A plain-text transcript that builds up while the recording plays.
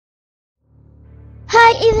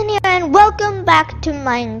Ethan here, and welcome back to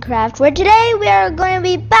Minecraft, where today we are going to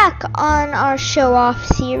be back on our show-off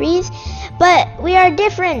series, but we are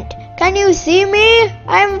different. Can you see me?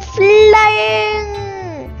 I'm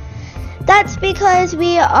flying! That's because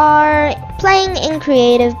we are playing in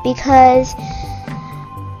creative, because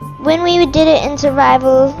when we did it in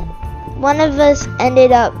survival, one of us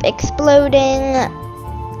ended up exploding,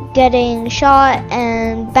 getting shot,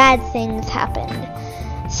 and bad things happened.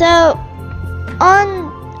 So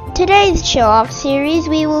on today's show-off series,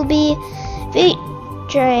 we will be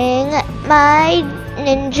featuring my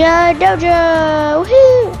Ninja Dojo.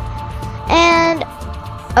 Woohoo! And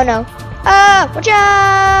oh no! Watch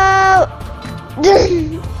out!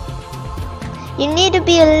 You need to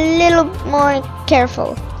be a little more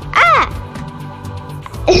careful. Ah!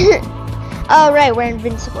 Oh right, we're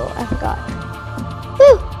invincible. I forgot.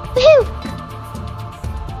 Woo! Woohoo!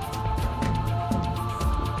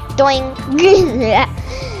 Doing.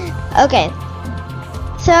 Okay,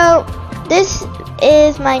 so this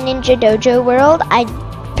is my Ninja Dojo world. I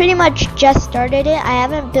pretty much just started it. I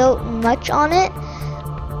haven't built much on it.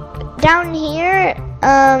 Down here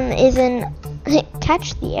is an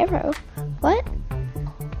catch the arrow. What?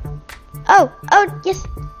 Oh yes,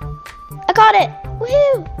 I got it.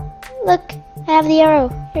 Woohoo! Look, I have the arrow.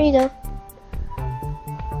 Here you go.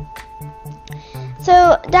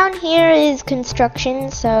 So down here is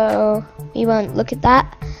construction, so we won't look at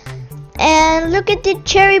that. And look at the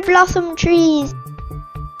cherry blossom trees.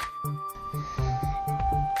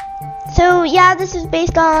 So yeah, this is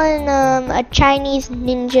based on a Chinese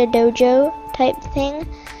ninja dojo type thing.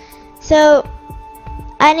 So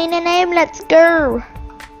I need a name, let's go.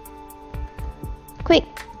 Quick,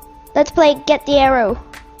 let's play Get the Arrow.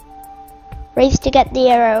 Race to get the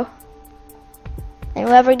arrow. And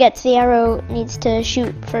whoever gets the arrow needs to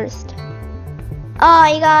shoot first. Oh,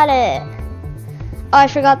 you got it! Oh, I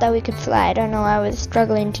forgot that we could fly. I don't know, I was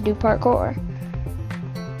struggling to do parkour.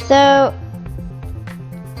 So,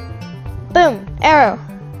 boom, arrow.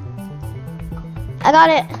 I got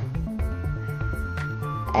it.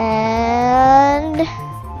 And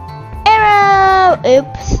arrow!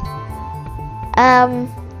 Oops.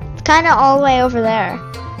 It's kind of all the way over there.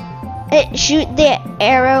 Shoot the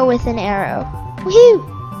arrow with an arrow. Woohoo!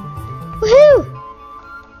 Woohoo!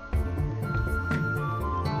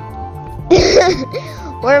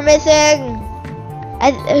 We're missing.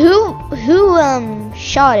 Who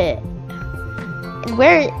shot it? And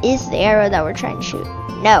where is the arrow that we're trying to shoot?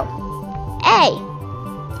 No. Hey!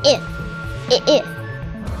 It.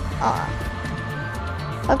 Aw.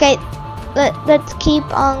 Okay, let's keep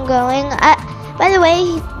on going. By the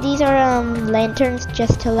way, these are lanterns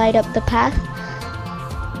just to light up the path.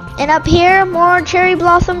 And up here, more cherry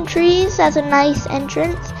blossom trees as a nice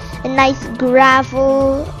entrance, a nice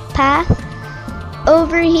gravel path.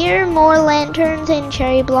 Over here, more lanterns and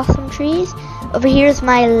cherry blossom trees. Over here is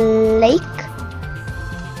my lake.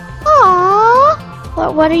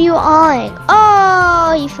 Aww! What are you on?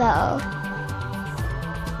 Oh, he fell.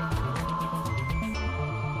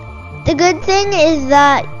 The good thing is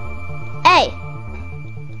that, hey!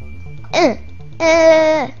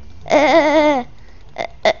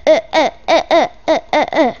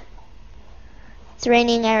 It's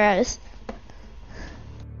raining arrows.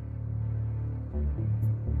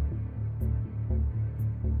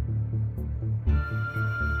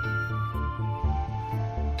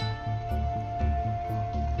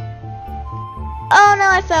 Oh no,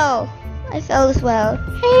 I fell. I fell as well.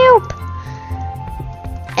 Help!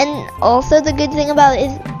 And also the good thing about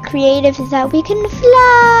is creative is that we can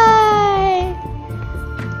fly.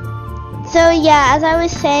 So yeah, as I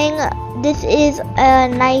was saying, this is a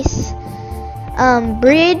nice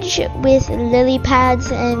bridge with lily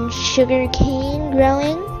pads and sugar cane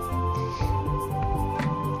growing.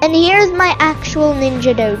 And here's my actual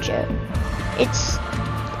Ninja Dojo.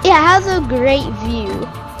 It has a great view.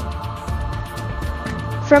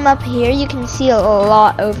 From up here, you can see a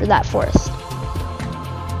lot over that forest.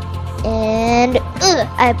 And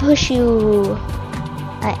I push you.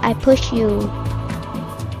 I push you.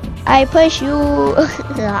 I push you.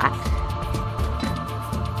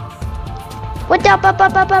 What up?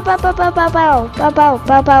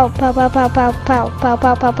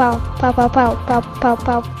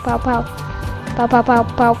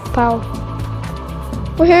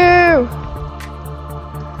 Woohoo!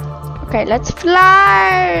 Okay, let's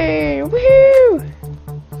fly! Woohoo!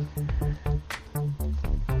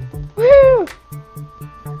 Woohoo!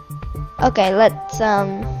 Okay, let's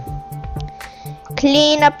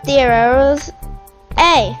clean up the arrows.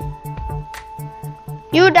 Hey!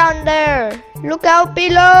 You down there! Look out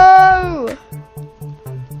below!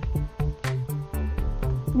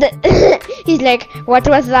 He's like, what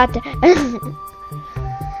was that?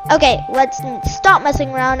 Okay, let's stop messing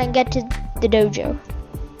around and get to the dojo.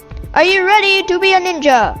 Are you ready to be a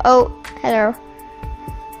ninja? Oh, hello.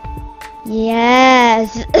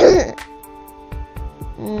 Yes.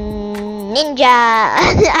 Ninja.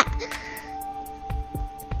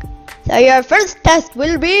 So your first test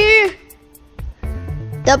will be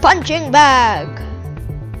the punching bag.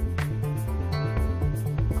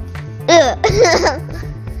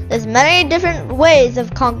 There's many different ways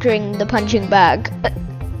of conquering the punching bag.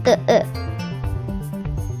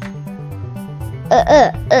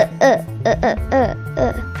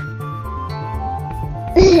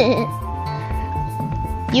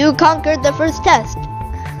 You conquered the first test.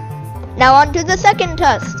 Now on to the second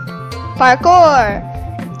test. Parkour.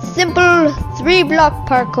 Simple 3-block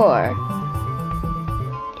parkour.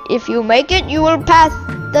 If you make it, you will pass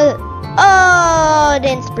the... Oh,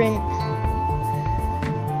 didn't sprint.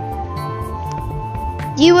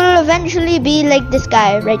 You will eventually be like this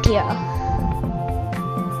guy right here.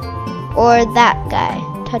 Or that guy,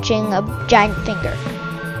 touching a giant finger.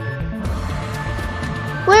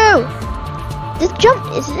 Woo!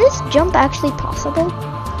 Is this jump actually possible?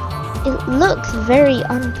 It looks very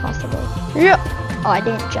impossible. Yeah. Oh, I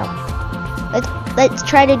didn't jump. Let's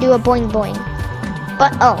try to do a boing boing.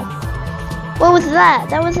 But oh, what was that?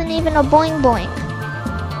 That wasn't even a boing boing.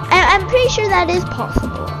 I'm pretty sure that is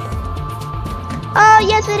possible. Oh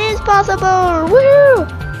yes, it is possible. Woo!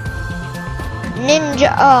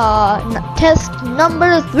 Ninja. Test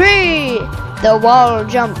number 3, the wall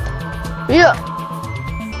jump. Yeah.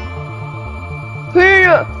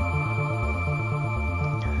 Here.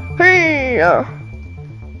 Here.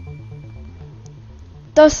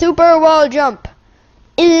 The super wall jump.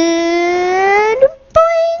 And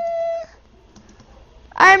boing!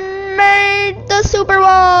 I made the super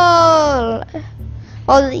wall.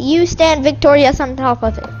 Well, you stand victorious on top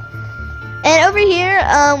of it. And over here,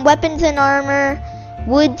 weapons and armor,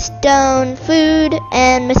 wood, stone, food,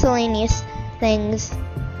 and miscellaneous things.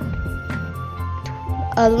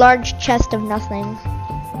 A large chest of nothing.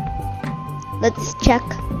 Let's check.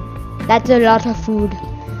 That's a lot of food.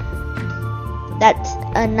 That's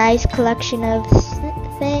a nice collection of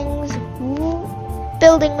things.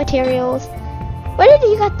 Building materials. Where did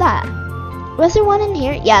you get that? Was there one in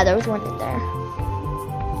here? Yeah, there was one in there.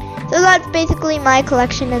 So that's basically my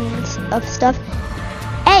collection of stuff.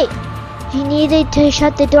 Hey! You needed to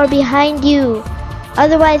shut the door behind you.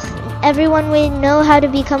 Otherwise, everyone would know how to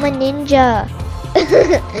become a ninja.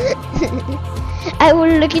 I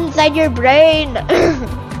will look inside your brain.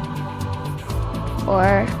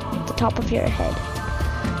 Or the top of your head.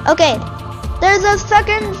 Okay, there's a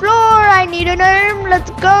second floor. I need a name.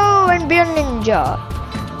 Let's go and be a ninja.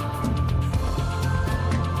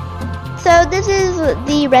 So this is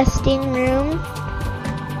the resting room.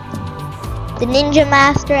 The ninja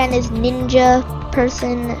master and his ninja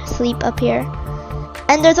person sleep up here.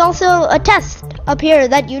 And there's also a test up here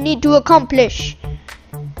that you need to accomplish.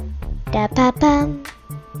 Da-ba-bum,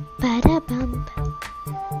 ba-da-bum,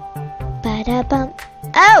 ba-da-bum.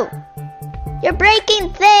 Oh! You're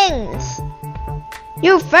breaking things!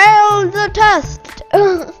 You failed the test!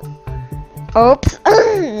 Oops.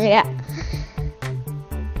 Yeah.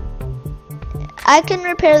 I can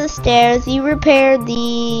repair the stairs. You repair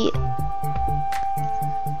the...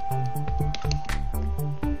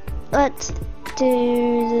 Let's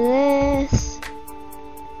do this.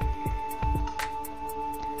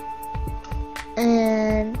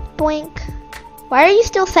 And boink. Why are you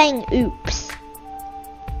still saying oops?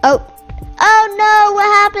 Oh. Oh no, what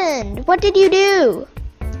happened? What did you do?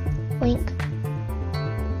 Boink.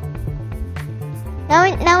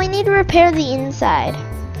 Now we need to repair the inside.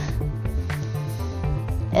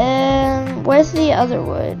 Where's the other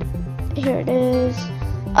wood? Here it is.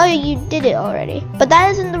 Oh, you did it already. But that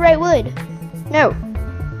isn't the right wood. No.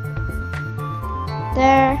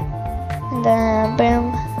 There. And then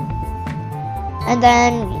boom. And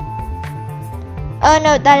then... Oh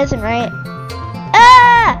no, that isn't right.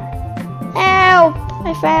 Ah! Help!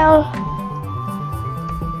 I fell.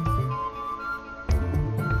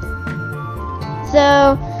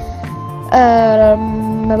 So...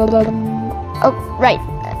 oh, right.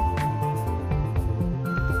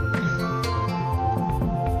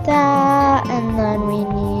 That, and then we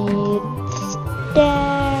need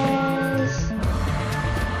stairs.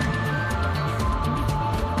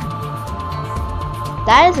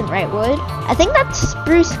 That isn't right wood. I think that's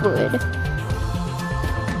spruce wood.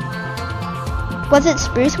 Was it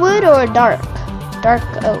spruce wood or dark? Dark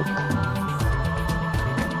oak.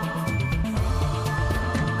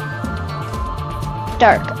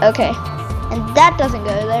 Dark, okay. And that doesn't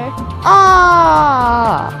go there.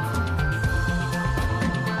 Ah!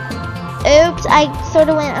 Oops, I sort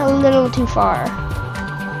of went a little too far.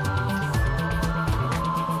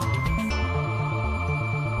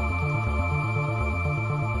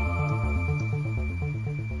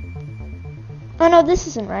 Oh no, this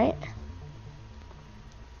isn't right.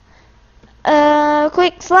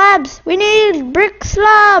 Quick, slabs! We need brick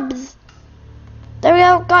slabs! There we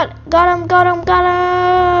go, got him!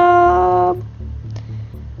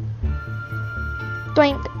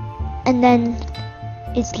 Doink. And then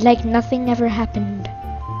it's like nothing ever happened.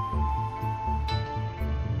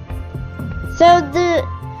 So the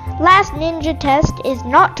last ninja test is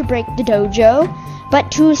not to break the dojo, but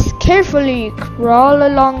to carefully crawl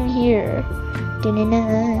along here. You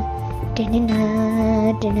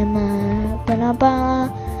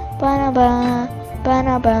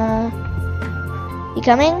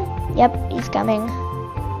coming? Yep, he's coming.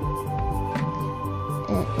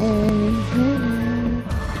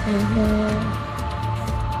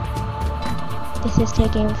 This is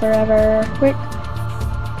taking forever.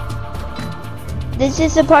 This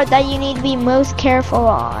is the part that you need to be most careful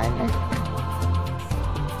on.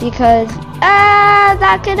 Because,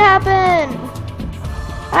 that could happen!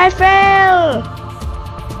 I fail!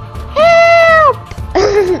 Help!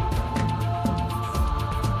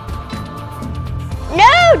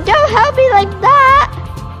 No, don't help me like that!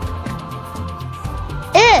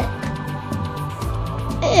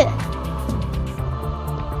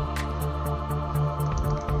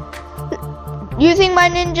 Using my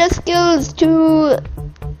ninja skills to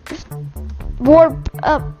warp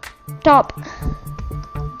up top.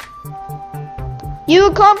 You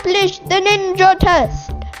accomplished the ninja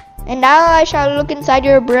test! And now I shall look inside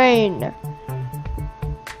your brain.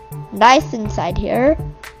 Nice inside here.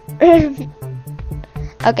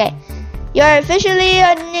 Okay. You're officially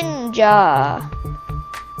a ninja.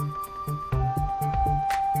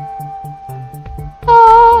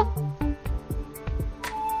 Ah.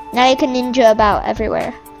 Now you can ninja about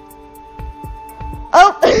everywhere.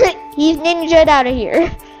 Oh, he's ninja'd out of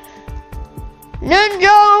here.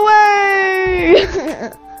 Ninja away!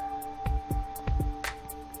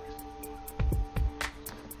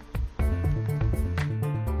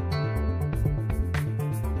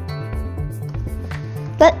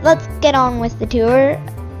 Let's get on with the tour.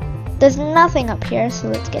 There's nothing up here, so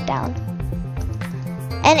let's get down.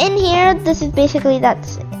 And in here, this is basically,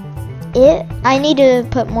 that's it. I need to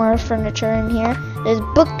put more furniture in here. There's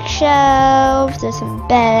bookshelves, there's some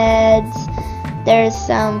beds, there's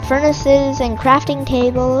some furnaces and crafting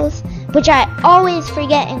tables, which I always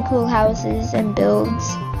forget in cool houses and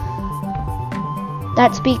builds.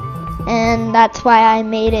 And that's why I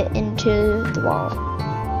made it into the wall.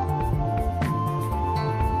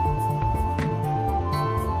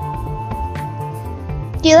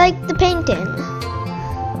 Do you like the painting?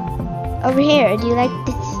 Over here, do you like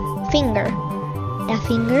this finger? A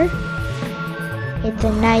finger? It's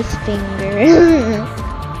a nice finger.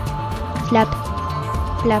 Flap,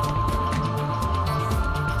 flap.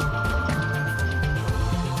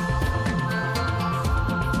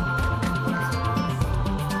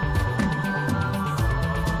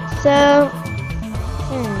 So,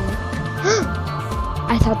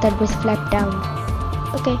 I thought that was flap down.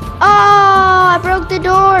 Okay. Oh, I broke the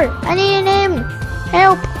door. I need a name.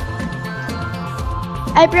 Help.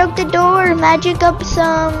 I broke the door. Magic up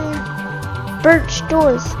some birch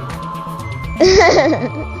doors.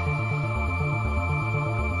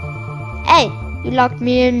 Hey, you locked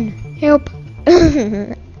me in. Help.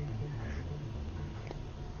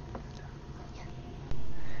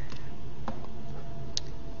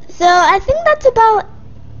 So I think that's about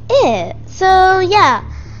it. So yeah.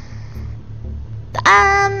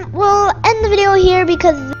 We'll end the video here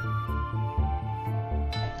because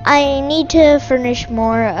I need to furnish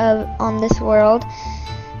more on this world.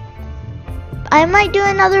 I might do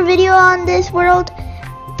another video on this world,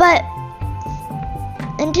 but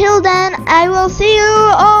until then, I will see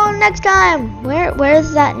you all next time.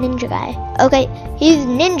 Where's that ninja guy? Okay, he's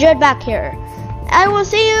ninja'd back here. I will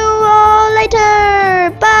see you all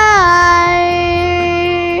later. Bye.